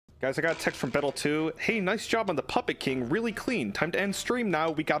Guys, I got a text from Bettel 2. Hey, nice job on the Puppet King. Really clean. Time to end stream now.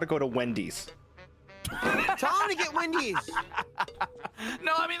 We gotta go to Wendy's. Tell him to get Wendy's.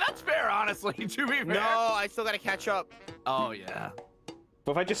 No, I mean, that's fair, honestly, to be fair. No, I still gotta catch up. Oh, yeah.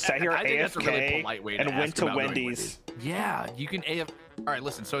 But if I just sat here I think that's a really AFK polite way to and ask went to about going Wendy's. Yeah, you can AF. All right,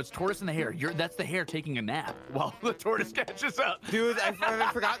 listen. So it's tortoise and the hare. That's the hare taking a nap while the tortoise catches up. Dude, I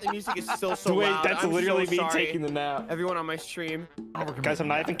forgot the music is still so Wait, loud. that's I'm literally so me sorry. taking the nap. Everyone on my stream. Guys, I'm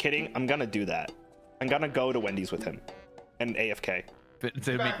not even kidding. I'm gonna do that. I'm gonna go to Wendy's with him and AFK.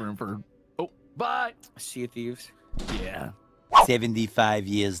 To make room for. Oh, bye. Sea of Thieves. Yeah. 75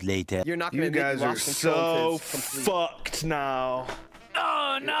 years later. You're not gonna You guys are so complete. fucked now.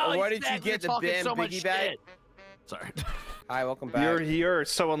 Oh no! Why did you get the damn so biggie bag? Sorry. Hi, welcome back. You're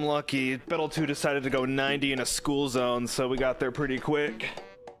so unlucky. Bettel 2 decided to go 90 in a school zone, so we got there pretty quick.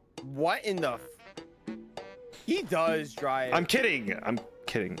 What in the? He does drive. I'm kidding. I'm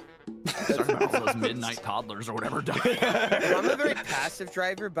kidding. Sorry about all those midnight toddlers or whatever. I'm a very passive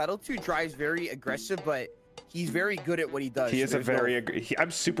driver. Bettel 2 drives very aggressive, but he's very good at what he does. He is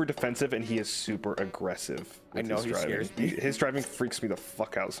I'm super defensive, and he is super aggressive. I know, his he driving. scares me. His driving freaks me the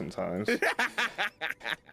fuck out sometimes.